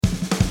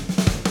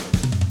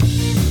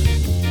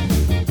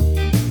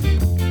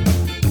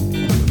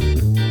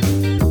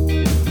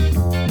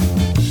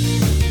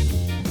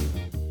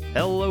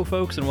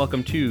folks, and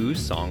welcome to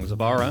Songs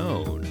of Our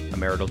Own, a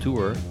marital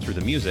tour through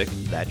the music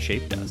that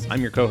shaped us.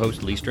 I'm your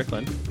co-host, Lee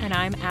Strickland. And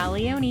I'm Al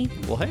Leone.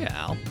 Well, hey,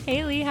 Al.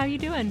 Hey, Lee, how you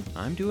doing?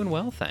 I'm doing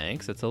well,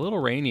 thanks. It's a little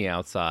rainy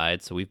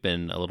outside, so we've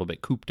been a little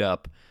bit cooped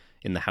up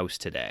in the house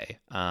today.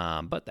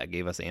 But that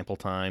gave us ample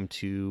time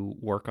to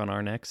work on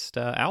our next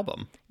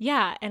album.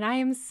 Yeah, and I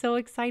am so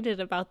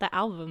excited about the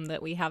album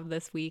that we have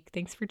this week.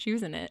 Thanks for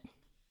choosing it.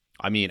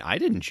 I mean, I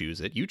didn't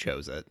choose it. You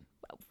chose it.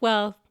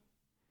 Well,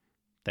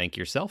 thank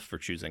yourself for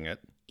choosing it.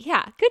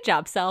 Yeah, good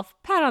job, self.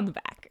 Pat on the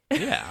back.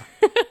 Yeah.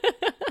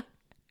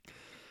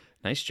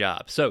 Nice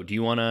job. So, do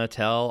you want to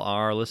tell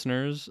our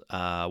listeners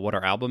what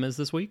our album is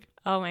this week?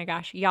 Oh my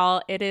gosh,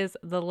 y'all, it is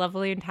the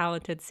lovely and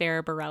talented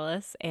Sara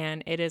Bareilles,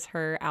 and it is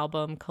her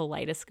album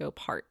Kaleidoscope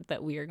Heart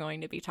that we are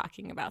going to be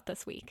talking about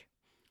this week.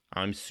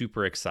 I'm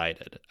super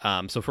excited.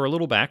 So, for a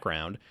little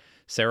background,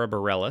 Sara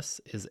Bareilles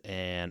is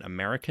an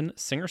American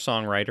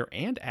singer-songwriter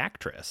and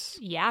actress.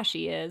 Yeah,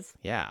 she is.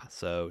 Yeah,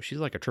 so she's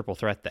like a triple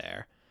threat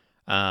there.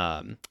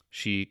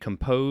 She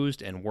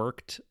composed and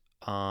worked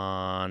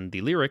on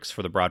the lyrics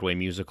for the Broadway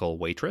musical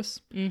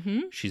Waitress. Mm-hmm.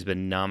 She's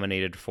been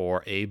nominated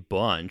for a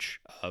bunch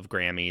of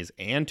Grammys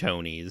and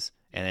Tonys,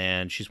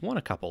 and she's won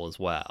a couple as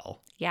well.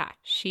 Yeah,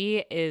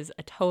 she is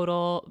a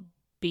total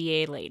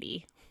BA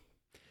lady.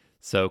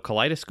 So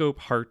Kaleidoscope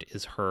Heart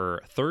is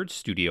her third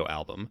studio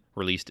album,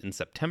 released in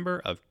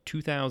September of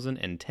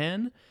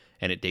 2010,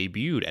 and it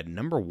debuted at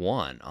number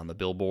 1 on the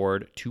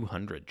Billboard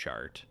 200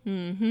 chart.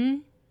 Mm-hmm.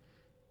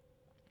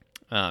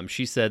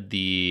 She said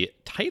the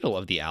title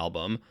of the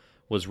album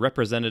was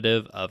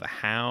representative of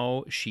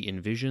how she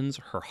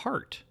envisions her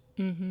heart.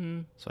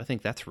 Mm-hmm. So I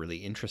think that's really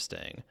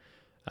interesting.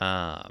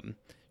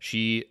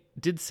 She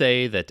did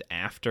say that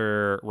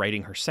after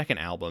writing her second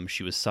album,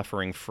 she was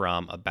suffering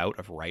from a bout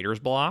of writer's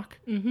block.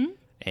 Mm-hmm.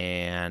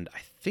 And I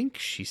think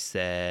she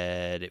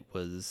said it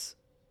was,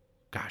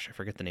 gosh, I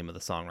forget the name of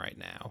the song right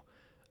now.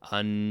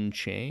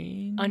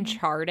 Uncharted?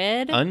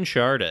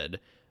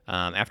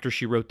 After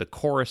she wrote the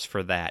chorus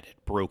for that, it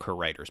broke her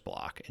writer's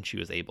block, and she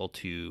was able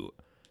to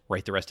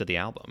write the rest of the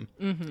album.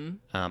 Mm-hmm.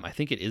 I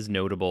think it is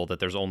notable that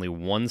there's only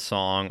one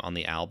song on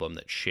the album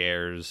that she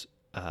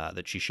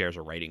shares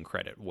a writing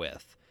credit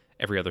with.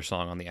 Every other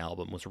song on the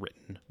album was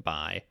written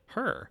by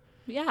her.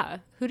 Yeah.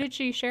 Who did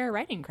she share a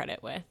writing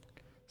credit with?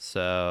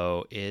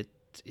 So it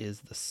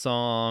is the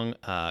song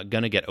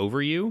Gonna Get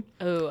Over You.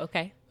 Oh,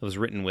 okay. It was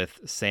written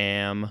with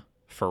Sam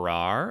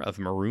Farrar of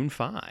Maroon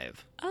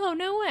 5. Oh,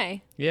 no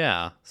way.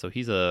 Yeah, so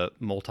he's a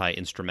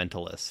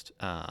multi-instrumentalist,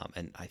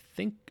 and I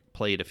think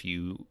played a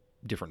few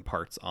different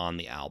parts on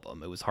the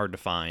album. It was hard to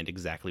find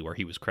exactly where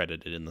he was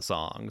credited in the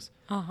songs.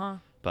 Uh-huh.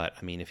 But,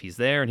 I mean, if he's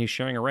there and he's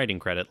sharing a writing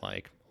credit,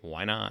 like,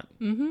 why not?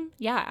 Mm-hmm.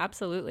 Yeah,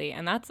 absolutely.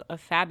 And that's a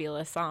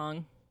fabulous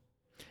song.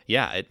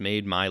 Yeah, it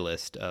made my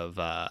list of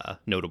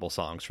notable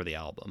songs for the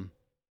album.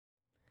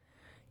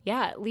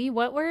 Yeah, Lee,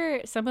 what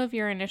were some of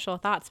your initial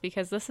thoughts?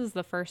 Because this is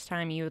the first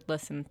time you would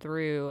listen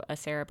through a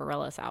Sara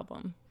Bareilles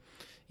album.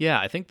 Yeah,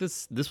 I think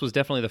this was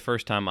definitely the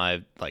first time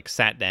I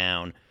sat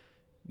down,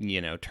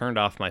 turned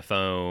off my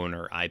phone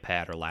or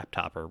iPad or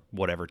laptop or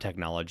whatever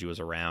technology was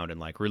around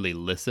and really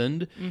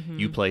listened. Mm-hmm.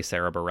 You play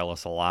Sara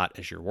Bareilles a lot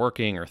as you're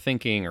working or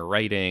thinking or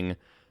writing.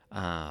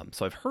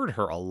 So I've heard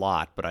her a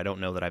lot, but I don't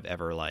know that I've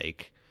ever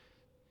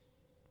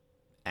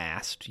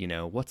asked,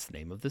 what's the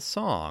name of this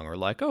song? Or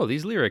oh,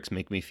 these lyrics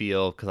make me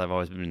feel, because I've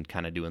always been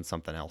kind of doing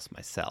something else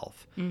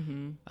myself.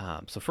 Mm-hmm.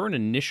 So for an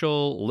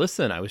initial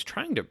listen, I was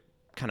trying to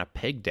kind of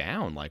peg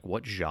down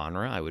what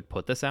genre I would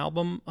put this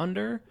album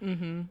under.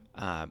 Mm-hmm.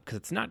 Because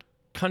it's not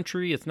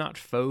country, it's not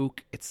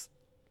folk, it's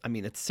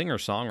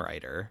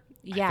singer-songwriter.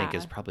 Yeah. I think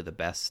is probably the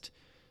best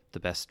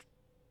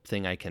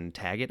thing I can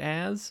tag it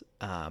as.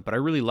 But I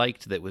really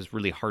liked that it was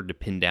really hard to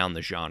pin down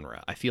the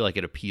genre. I feel like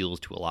it appeals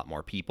to a lot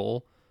more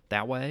people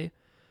that way.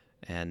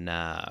 And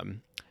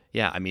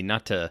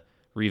not to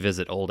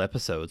revisit old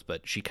episodes,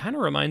 but she kind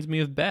of reminds me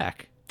of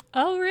Beck.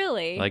 Oh,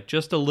 really?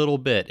 Just a little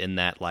bit in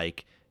that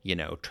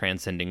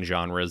transcending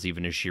genres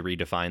even as she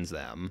redefines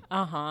them.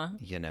 Uh-huh.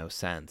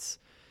 Sense.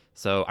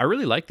 So I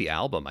really like the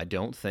album. I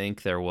don't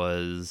think there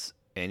was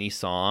any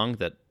song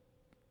that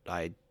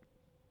I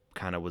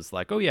kind of was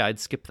oh yeah, I'd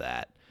skip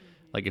that.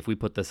 Mm-hmm. If we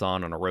put this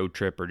on a road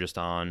trip or just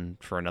on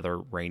for another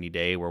rainy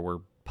day where we're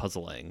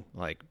puzzling,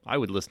 I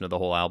would listen to the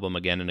whole album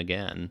again and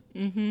again.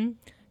 Mm-hmm.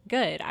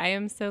 Good. I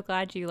am so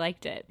glad you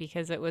liked it,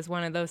 because it was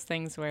one of those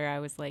things where I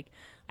was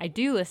I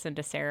do listen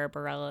to Sara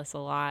Bareilles a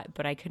lot,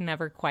 but I could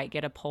never quite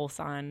get a pulse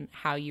on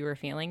how you were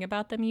feeling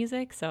about the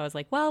music. So I was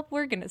well,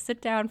 we're going to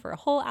sit down for a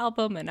whole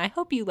album, and I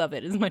hope you love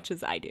it as much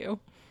as I do.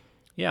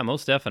 Yeah,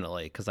 most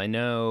definitely, because I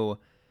know,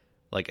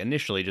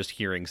 initially just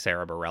hearing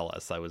Sara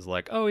Bareilles, I was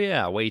oh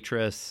yeah,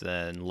 Waitress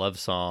and Love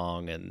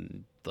Song,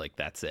 and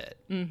that's it.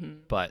 Mm-hmm.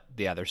 But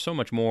yeah, there's so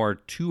much more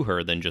to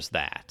her than just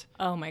that.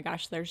 Oh my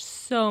gosh, there's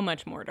so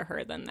much more to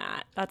her than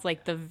that. That's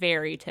the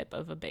very tip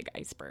of a big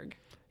iceberg.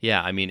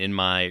 Yeah, in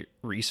my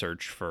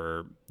research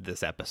for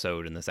this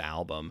episode and this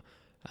album,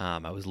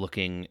 I was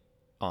looking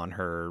on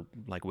her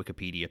like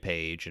Wikipedia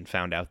page and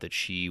found out that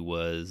she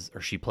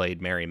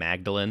played Mary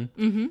Magdalene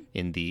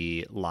in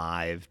the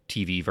live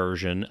TV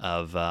version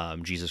of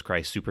Jesus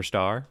Christ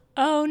Superstar.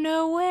 Oh,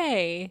 no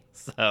way.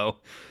 So,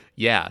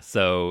 yeah,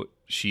 so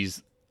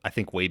she's, I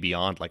think, way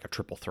beyond like a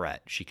triple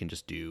threat. She can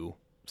just do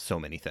so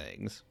many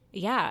things.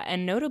 Yeah,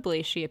 and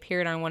notably, she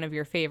appeared on one of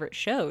your favorite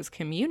shows,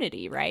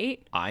 Community,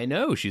 right? I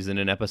know, she's in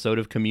an episode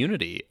of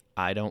Community.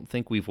 I don't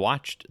think we've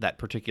watched that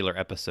particular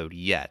episode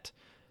yet,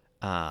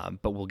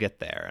 but we'll get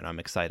there, and I'm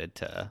excited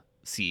to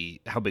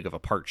see how big of a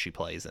part she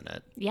plays in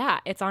it.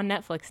 Yeah, it's on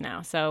Netflix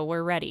now, so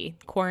we're ready.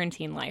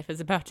 Quarantine life is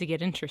about to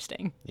get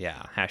interesting.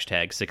 Yeah,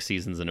 hashtag 6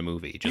 seasons in a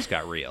movie just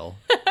got real.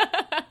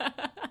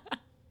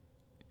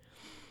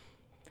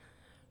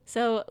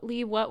 So,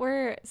 Lee, what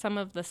were some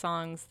of the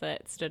songs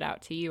that stood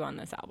out to you on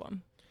this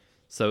album?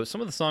 So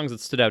some of the songs that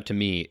stood out to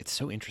me, it's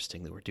so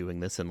interesting that we're doing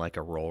this in like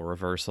a role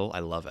reversal. I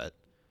love it.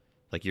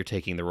 Like you're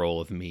taking the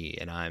role of me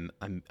and I'm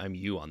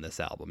you on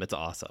this album. It's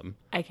awesome.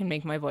 I can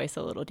make my voice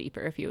a little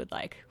deeper if you would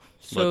like.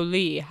 So,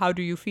 Lee, how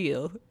do you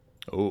feel?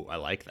 Oh, I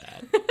like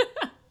that.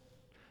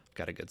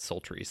 Got a good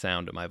sultry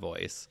sound to my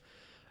voice.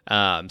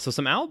 So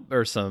some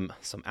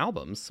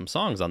albums, some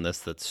songs on this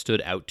that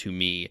stood out to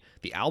me.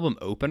 The album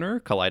opener,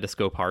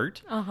 Kaleidoscope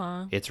Heart.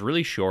 It's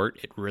really short.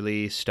 It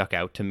really stuck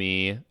out to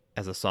me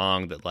as a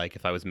song that, like,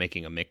 if I was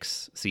making a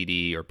mix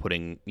CD or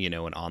putting, an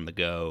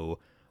on-the-go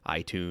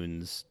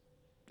iTunes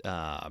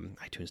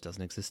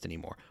doesn't exist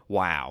anymore.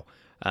 Wow.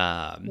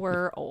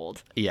 We're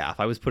old. Yeah, if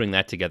I was putting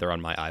that together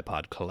on my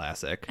iPod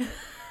Classic,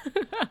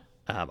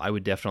 I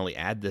would definitely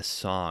add this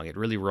song. It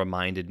really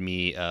reminded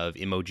me of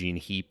Imogen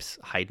Heap's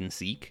Hide and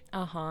Seek.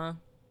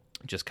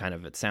 Just kind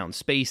of, it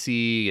sounds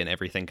spacey and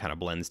everything kind of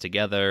blends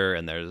together,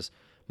 and there's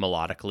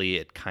melodically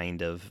it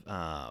kind of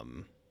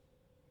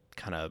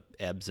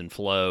ebbs and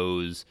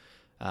flows.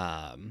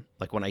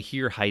 Like when I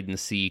hear Hide and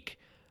Seek,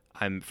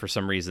 for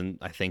some reason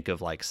I think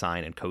of like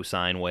sine and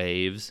cosine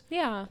waves.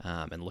 Yeah.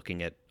 And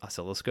looking at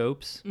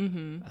oscilloscopes.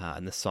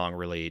 And this song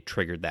really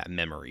triggered that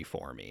memory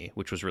for me,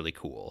 which was really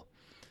cool.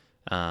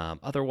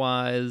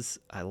 Otherwise,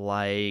 I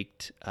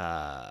liked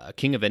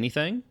King of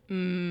Anything.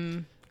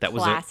 That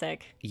was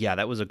classic.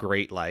 That was a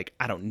great, like,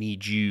 I don't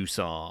need you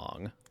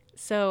song.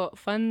 So,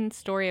 fun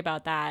story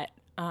about that.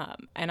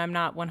 And I'm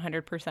not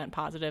 100%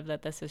 positive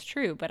that this is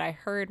true, but I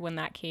heard when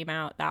that came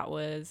out, that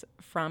was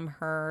from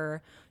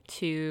her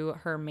to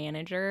her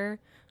manager,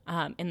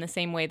 in the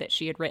same way that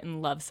she had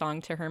written Love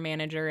Song to her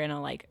manager in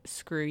a, like,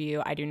 screw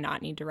you, I do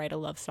not need to write a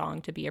love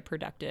song to be a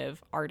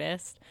productive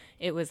artist.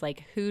 It was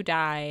like, who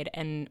died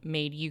and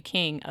made you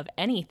king of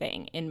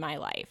anything in my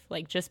life?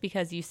 Like, just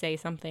because you say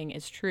something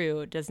is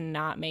true does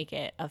not make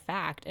it a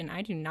fact, and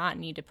I do not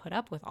need to put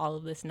up with all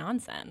of this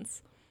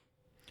nonsense.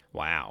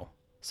 Wow.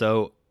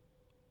 So,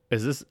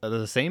 is this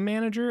the same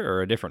manager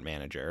or a different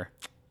manager?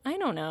 I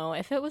don't know.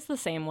 If it was the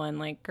same one,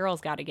 like,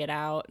 girl's got to get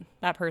out.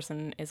 That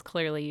person is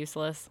clearly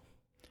useless.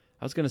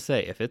 I was going to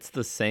say, if it's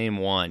the same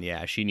one,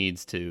 yeah, she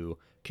needs to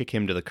kick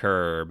him to the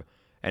curb.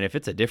 And if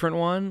it's a different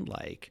one,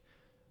 like,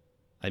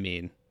 I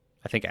mean,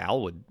 I think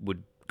Al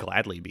would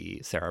gladly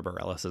be Sarah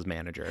Bareilles'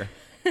 manager.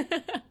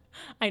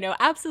 I know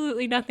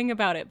absolutely nothing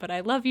about it, but I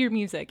love your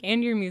music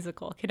and your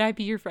musical. Could I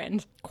be your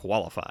friend?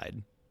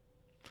 Qualified.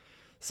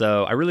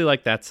 So I really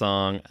like that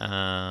song.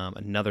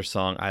 Another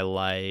song I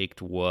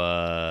liked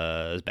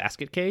was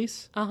Basket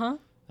Case.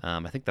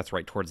 I think that's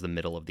right towards the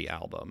middle of the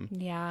album.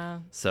 Yeah.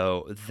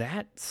 So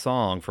that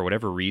song, for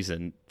whatever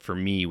reason, for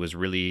me, was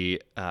really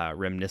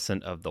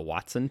reminiscent of the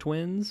Watson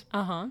Twins.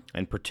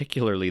 And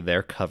particularly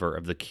their cover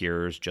of The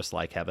Cure's Just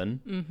Like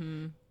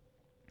Heaven.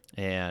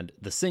 And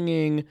the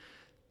singing,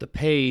 the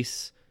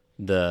pace,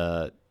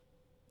 the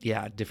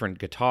different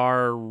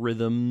guitar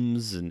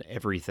rhythms and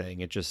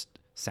everything. It just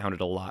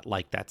sounded a lot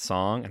like that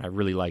song. And I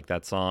really like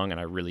that song. And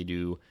I really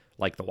do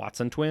like the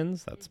Watson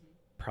Twins. That's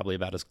probably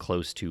about as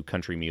close to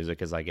country music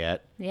as I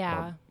get.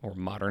 Yeah. Or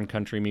modern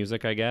country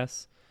music, I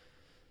guess.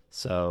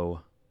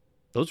 So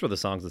those were the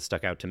songs that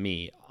stuck out to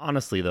me.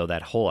 Honestly, though,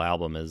 that whole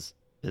album is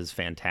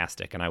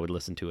fantastic, and I would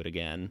listen to it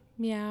again.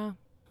 Yeah.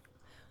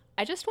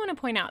 I just want to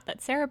point out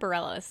that Sarah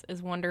Bareilles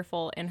is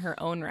wonderful in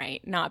her own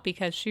right, not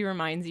because she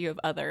reminds you of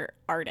other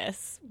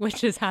artists,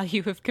 which is how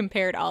you have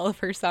compared all of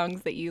her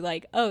songs that you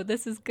like. Oh,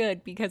 this is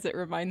good because it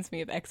reminds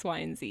me of X, Y,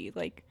 and Z.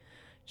 Like,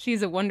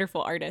 she's a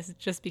wonderful artist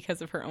just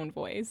because of her own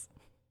voice.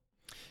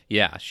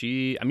 Yeah,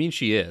 she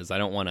is. I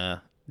don't want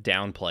to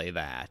downplay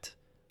that.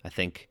 I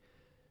think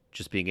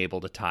just being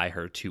able to tie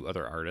her to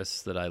other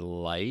artists that I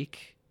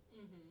like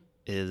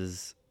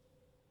is,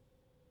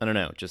 I don't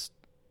know, just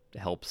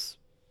helps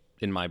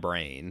in my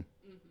brain,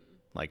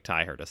 like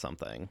tie her to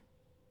something.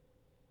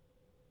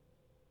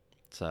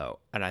 So,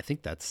 and I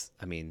think that's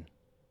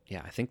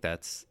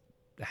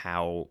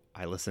how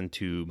I listen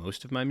to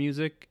most of my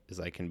music, is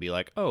I can be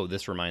like, oh,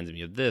 this reminds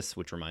me of this,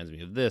 which reminds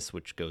me of this,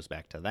 which goes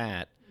back to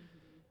that.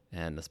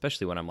 And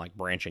especially when I'm like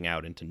branching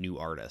out into new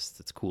artists,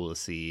 it's cool to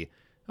see,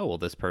 oh, well,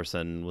 this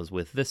person was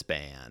with this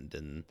band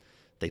and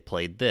they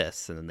played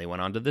this, and then they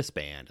went on to this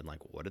band, and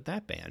like, what did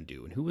that band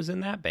do, and who was in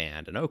that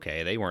band? And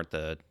okay, they weren't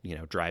the,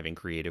 driving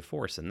creative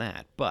force in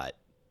that, but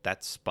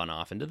that spun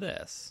off into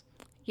this.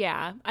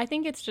 Yeah, I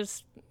think it's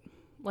just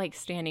like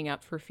standing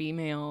up for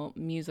female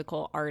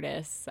musical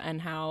artists,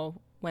 and how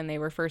when they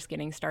were first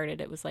getting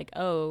started, it was like,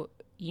 oh,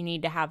 you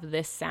need to have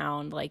this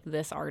sound like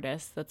this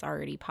artist that's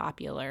already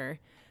popular.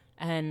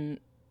 And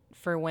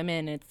for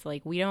women, it's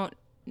like, we don't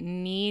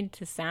need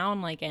to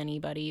sound like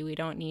anybody. We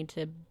don't need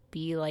to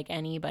be like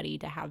anybody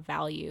to have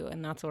value.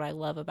 And that's what I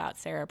love about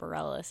Sara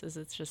Bareilles, is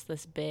it's just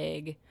this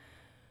big,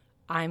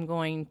 I'm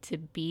going to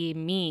be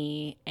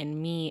me,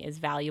 and me is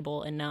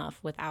valuable enough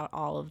without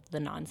all of the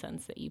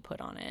nonsense that you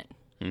put on it.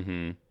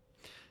 Mm-hmm.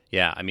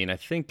 Yeah, I mean, I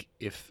think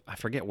I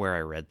forget where I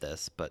read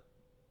this, but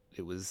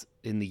it was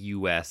in the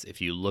U.S.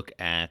 If you look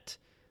at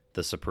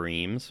the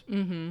Supremes,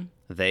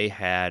 they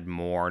had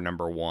more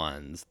number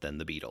ones than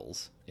the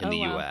Beatles in the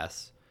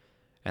U.S.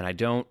 And I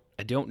don't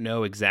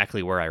know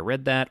exactly where I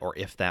read that, or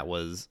if that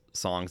was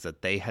songs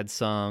that they had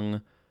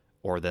sung,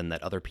 or then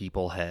that other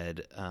people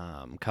had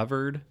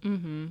covered.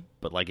 Mm-hmm.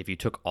 But like, if you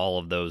took all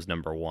of those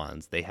number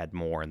ones, they had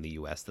more in the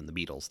U.S. than the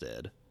Beatles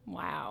did.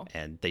 Wow.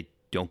 And they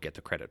don't get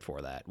the credit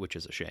for that, which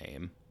is a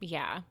shame.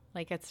 Yeah,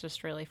 like, it's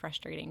just really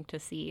frustrating to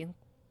see,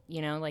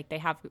 like, they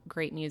have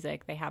great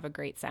music, they have a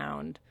great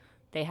sound,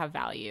 they have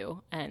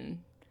value, and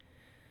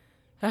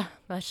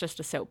that's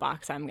just a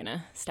soapbox I'm going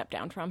to step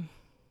down from.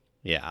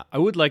 Yeah, I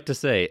would like to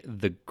say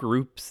the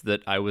groups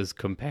that I was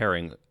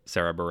comparing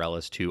Sara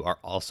Bareilles to are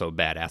also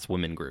badass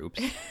women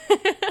groups.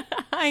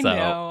 I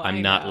know.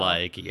 I'm not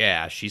like,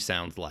 yeah, she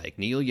sounds like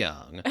Neil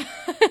Young.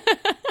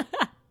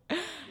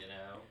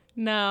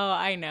 No,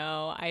 I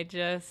know. I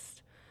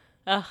just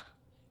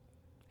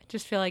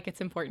feel like it's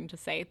important to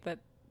say that,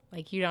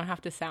 like, you don't have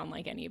to sound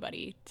like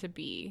anybody to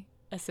be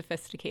a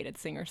sophisticated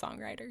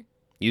singer-songwriter.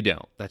 You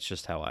don't. That's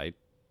just how I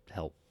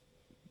help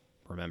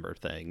remember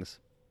things.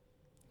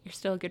 You're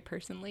still a good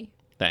person, Lee.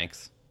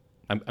 Thanks.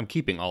 I'm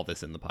keeping all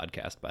this in the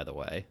podcast, by the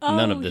way. Oh.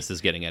 None of this is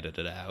getting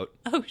edited out.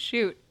 Oh,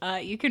 shoot.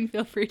 You can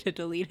feel free to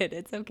delete it.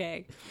 It's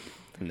okay.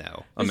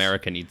 No.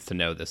 America needs to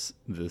know this.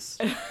 This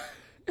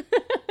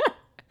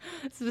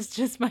was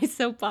just my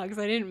soapbox.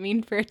 I didn't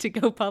mean for it to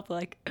go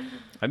public.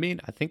 I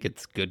mean, I think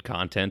it's good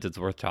content. It's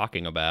worth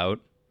talking about.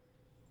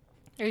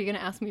 Are you going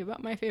to ask me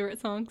about my favorite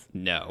songs?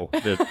 No.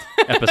 The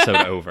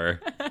episode over.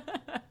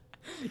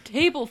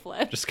 Table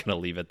flip. Just going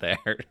to leave it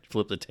there.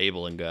 Flip the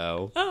table and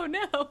go. Oh,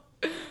 no.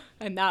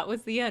 And that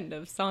was the end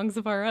of Songs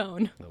of Our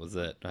Own. That was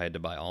it. I had to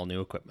buy all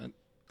new equipment.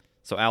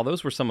 So, Al,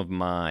 those were some of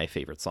my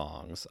favorite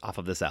songs off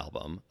of this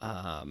album.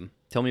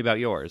 Tell me about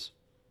yours.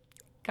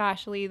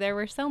 Gosh, Lee, there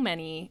were so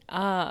many.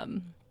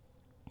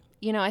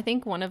 I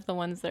think one of the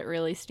ones that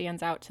really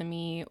stands out to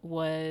me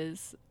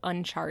was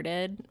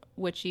Uncharted,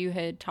 which you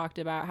had talked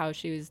about how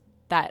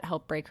that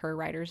helped break her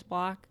writer's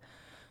block.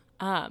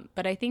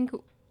 But I think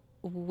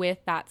with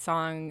that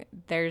song,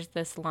 there's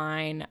this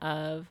line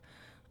of,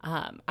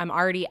 I'm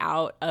already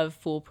out of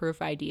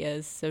foolproof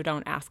ideas, so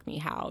don't ask me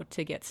how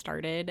to get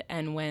started.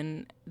 And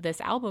when this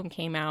album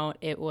came out,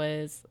 it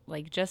was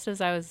like just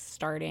as I was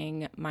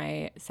starting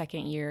my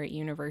second year at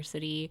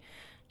university.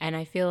 And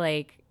I feel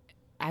like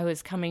I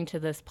was coming to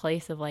this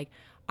place of like,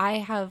 I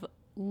have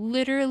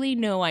literally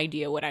no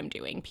idea what I'm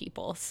doing,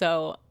 people.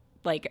 So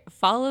like,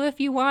 follow if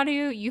you want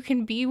to, you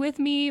can be with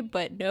me,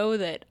 but know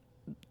that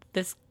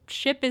this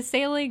ship is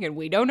sailing and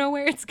we don't know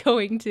where it's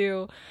going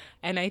to.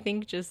 And I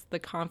think just the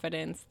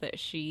confidence that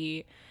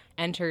she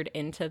entered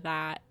into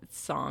that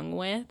song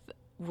with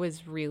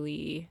was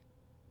really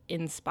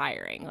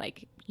inspiring.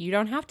 Like, you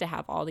don't have to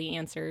have all the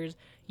answers.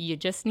 You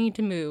just need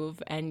to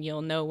move and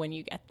you'll know when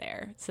you get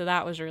there. So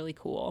that was really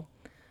cool.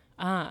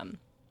 And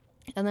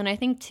then I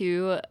think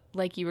too,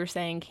 like you were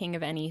saying, King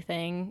of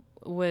Anything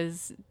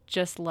was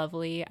just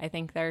lovely. I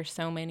think there are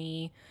so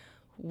many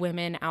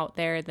women out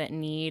there that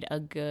need a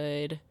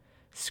good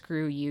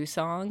screw you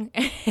song.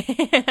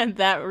 And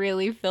that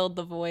really filled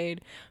the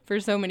void for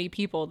so many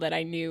people that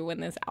I knew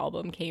when this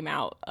album came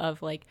out,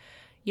 of like,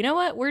 you know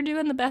what, we're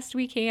doing the best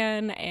we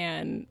can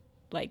and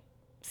like,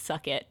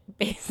 suck it,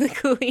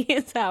 basically,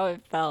 is how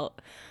it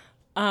felt.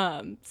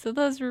 So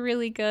those were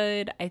really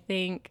good. I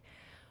think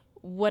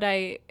what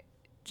I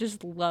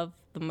just love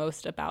the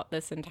most about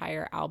this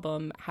entire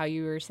album, how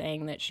you were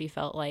saying that she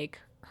felt like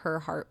her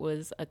heart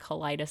was a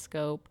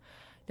kaleidoscope.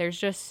 There's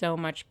just so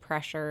much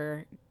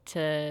pressure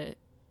to,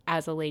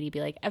 as a lady, be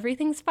like,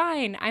 everything's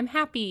fine, I'm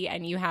happy,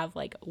 and you have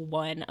like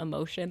one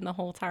emotion the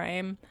whole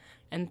time.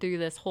 And through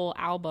this whole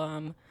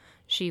album,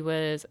 she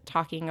was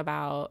talking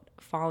about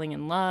falling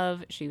in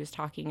love, she was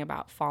talking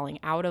about falling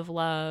out of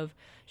love,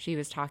 she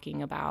was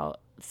talking about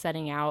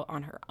setting out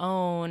on her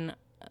own.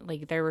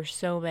 Like, there were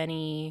so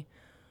many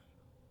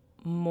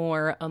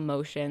more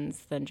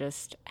emotions than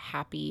just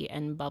happy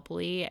and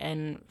bubbly.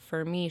 And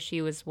for me, she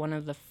was one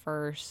of the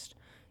first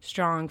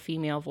strong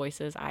female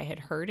voices I had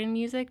heard in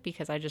music,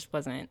 because I just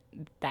wasn't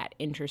that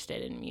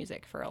interested in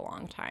music for a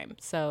long time.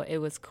 So it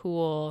was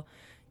cool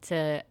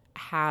to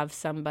have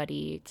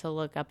somebody to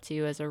look up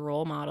to as a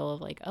role model of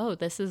like, oh,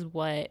 this is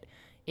what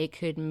it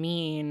could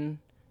mean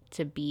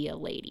to be a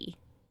lady.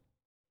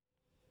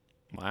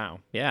 Wow.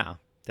 Yeah,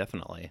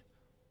 definitely.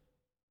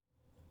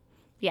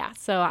 Yeah,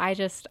 so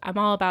I'm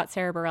all about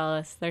Sarah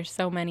Bareilles. There's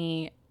so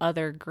many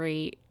other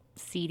great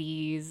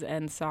CDs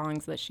and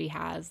songs that she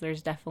has.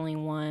 There's definitely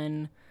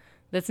one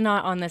that's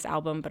not on this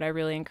album, but I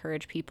really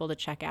encourage people to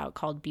check out,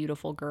 called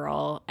Beautiful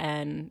Girl.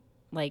 And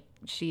like,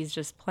 she's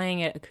just playing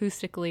it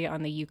acoustically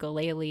on the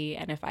ukulele.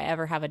 And if I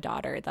ever have a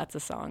daughter, that's a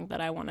song that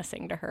I want to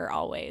sing to her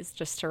always,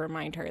 just to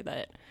remind her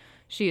that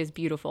she is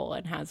beautiful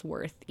and has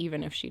worth,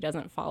 even if she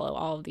doesn't follow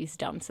all of these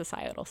dumb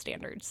societal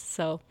standards.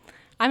 So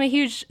I'm a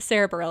huge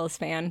Sarah Bareilles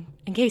fan.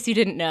 In case you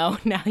didn't know,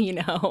 now you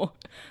know.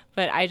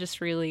 But I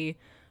just really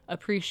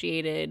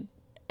appreciated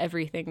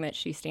everything that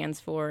she stands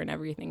for and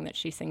everything that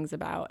she sings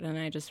about. And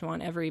I just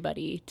want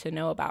everybody to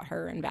know about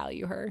her and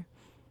value her.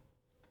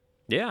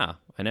 Yeah,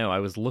 I know. I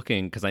was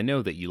looking because I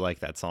know that you like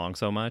that song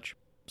so much.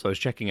 So I was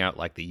checking out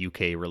like the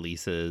UK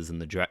releases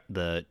and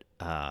the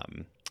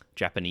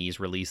Japanese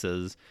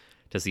releases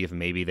to see if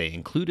maybe they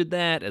included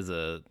that as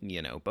a,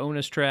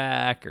 bonus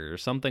track or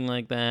something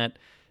like that.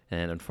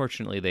 And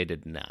unfortunately, they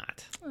did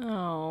not.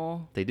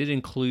 Oh. They did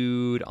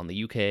include on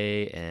the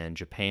UK and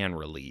Japan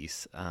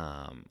release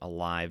a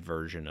live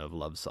version of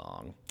Love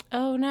Song.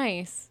 Oh,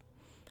 nice.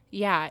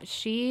 Yeah,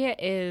 she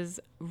is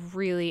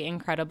really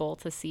incredible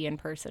to see in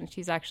person.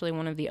 She's actually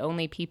one of the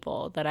only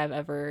people that I've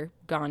ever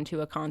gone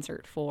to a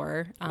concert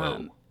for.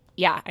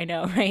 Yeah, I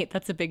know, right?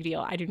 That's a big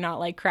deal. I do not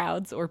like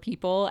crowds or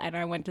people, and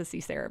I went to see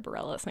Sarah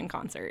Bareilles in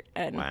concert.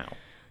 And wow.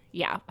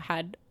 Yeah,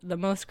 had the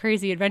most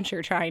crazy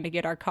adventure trying to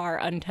get our car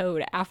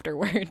untowed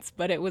afterwards,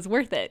 but it was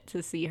worth it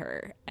to see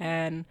her.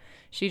 And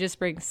she just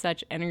brings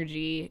such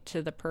energy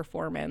to the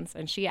performance.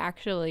 And she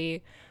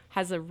actually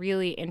has a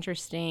really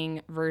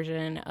interesting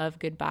version of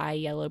Goodbye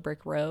Yellow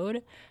Brick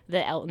Road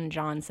that Elton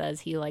John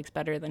says he likes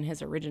better than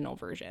his original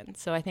version.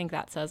 So I think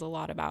that says a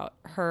lot about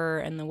her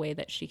and the way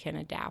that she can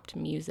adapt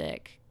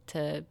music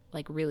to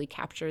like really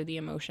capture the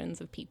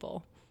emotions of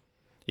people.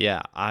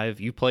 Yeah,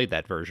 you played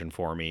that version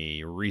for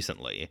me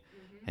recently,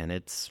 and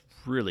it's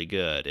really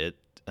good. It,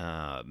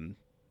 I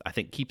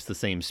think, keeps the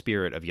same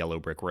spirit of Yellow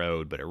Brick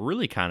Road, but it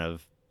really kind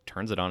of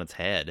turns it on its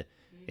head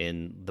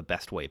in the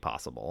best way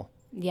possible.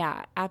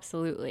 Yeah,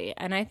 absolutely.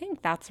 And I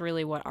think that's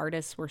really what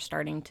artists were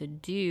starting to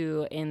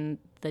do in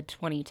the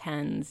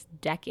 2010s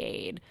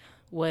decade,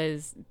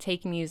 was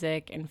take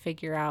music and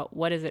figure out,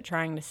 what is it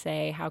trying to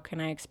say? How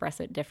can I express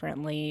it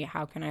differently?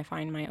 How can I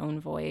find my own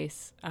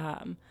voice?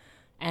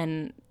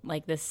 And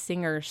like the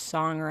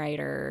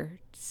singer-songwriter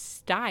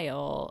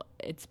style,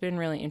 it's been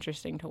really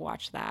interesting to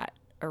watch that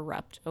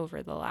erupt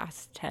over the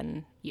last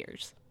 10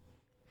 years.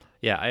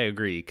 Yeah, I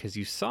agree, because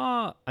you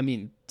saw,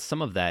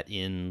 some of that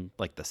in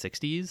like the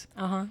 60s,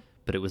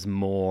 but it was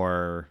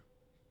more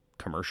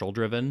commercial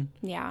driven.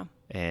 Yeah.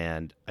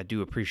 And I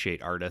do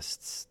appreciate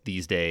artists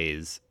these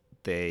days.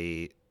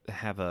 They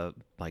have a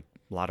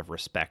lot of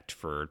respect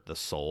for the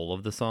soul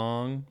of the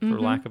song, for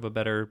lack of a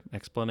better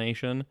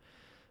explanation.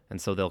 And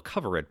so they'll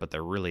cover it, but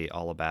they're really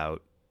all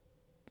about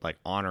like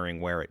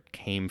honoring where it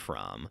came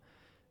from.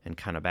 And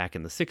kind of back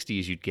in the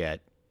 60s,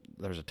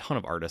 there's a ton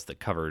of artists that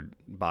covered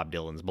Bob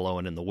Dylan's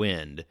Blowin' in the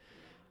Wind.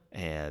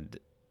 And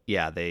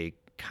yeah, they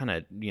kind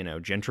of,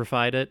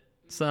 gentrified it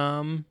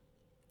some.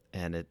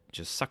 And it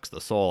just sucks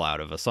the soul out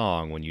of a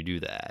song when you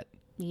do that.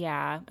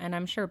 Yeah, and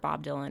I'm sure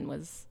Bob Dylan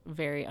was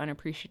very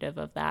unappreciative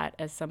of that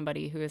as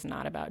somebody who is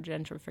not about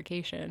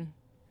gentrification.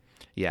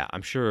 Yeah,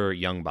 I'm sure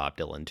young Bob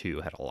Dylan,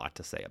 too, had a lot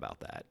to say about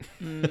that.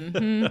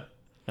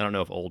 I don't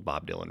know if old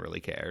Bob Dylan really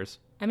cares.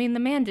 I mean, the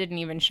man didn't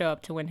even show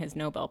up to win his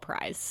Nobel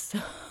Prize.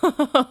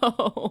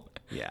 So.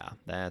 Yeah,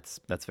 that's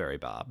very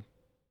Bob.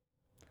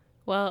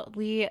 Well,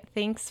 Lee,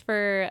 thanks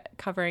for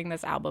covering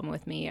this album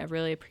with me. I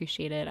really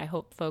appreciate it. I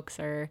hope folks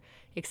are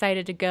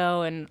excited to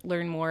go and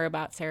learn more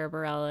about Sarah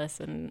Bareilles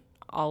and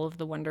all of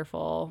the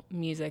wonderful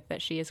music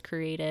that she has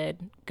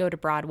created. Go to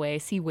Broadway,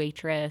 see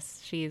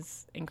Waitress.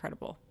 She's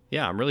incredible.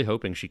 Yeah, I'm really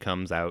hoping she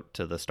comes out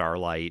to the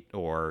Starlight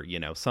or,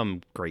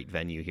 some great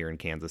venue here in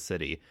Kansas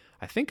City.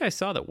 I think I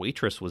saw that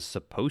Waitress was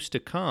supposed to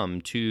come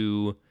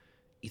to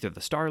either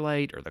the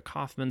Starlight or the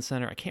Kauffman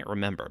Center. I can't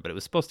remember, but it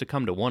was supposed to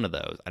come to one of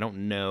those. I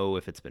don't know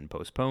if it's been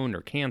postponed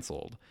or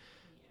canceled,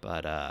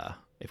 but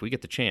if we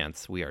get the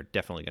chance, we are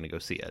definitely going to go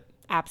see it.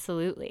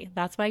 Absolutely.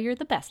 That's why you're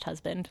the best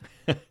husband.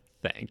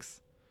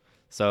 Thanks.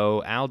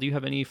 So, Al, do you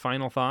have any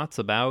final thoughts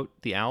about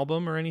the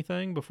album or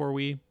anything before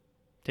we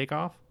take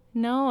off?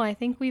 No, I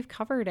think we've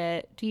covered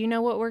it. Do you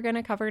know what we're going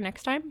to cover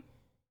next time?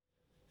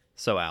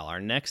 So, Al,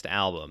 our next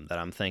album that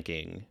I'm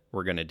thinking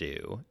we're going to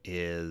do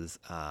is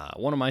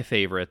one of my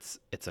favorites.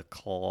 It's a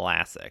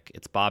classic.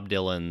 It's Bob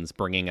Dylan's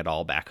Bringing It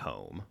All Back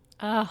Home.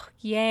 Oh,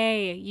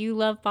 yay. You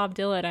love Bob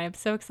Dylan. I'm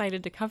so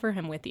excited to cover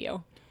him with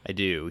you. I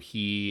do.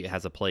 He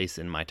has a place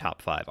in my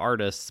top 5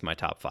 artists, my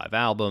top 5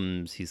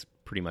 albums. He's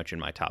pretty much in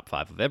my top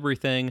 5 of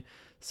everything.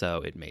 So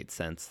it made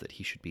sense that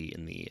he should be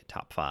in the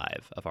top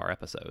 5 of our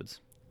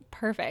episodes.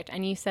 Perfect.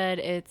 And you said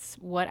it's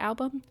what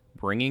album?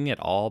 Bringing It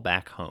All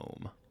Back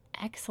Home.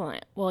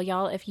 Excellent. Well,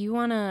 y'all, if you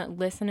want to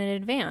listen in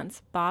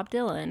advance, Bob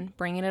Dylan,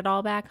 Bringing It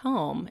All Back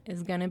Home,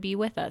 is going to be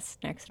with us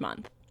next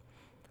month.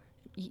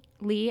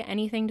 Lee,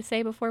 anything to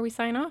say before we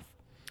sign off?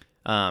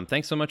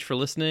 Thanks so much for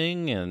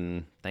listening,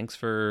 and thanks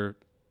for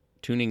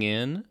tuning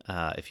in.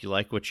 If you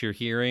like what you're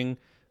hearing,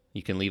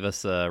 you can leave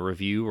us a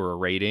review or a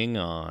rating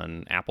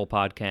on Apple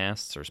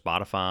Podcasts or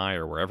Spotify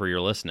or wherever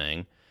you're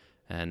listening.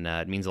 And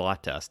it means a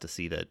lot to us to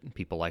see that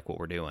people like what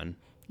we're doing.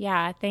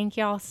 Yeah, thank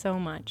y'all so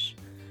much.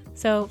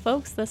 So,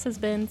 folks, this has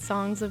been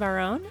Songs of Our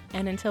Own.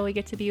 And until we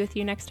get to be with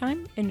you next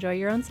time, enjoy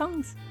your own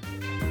songs.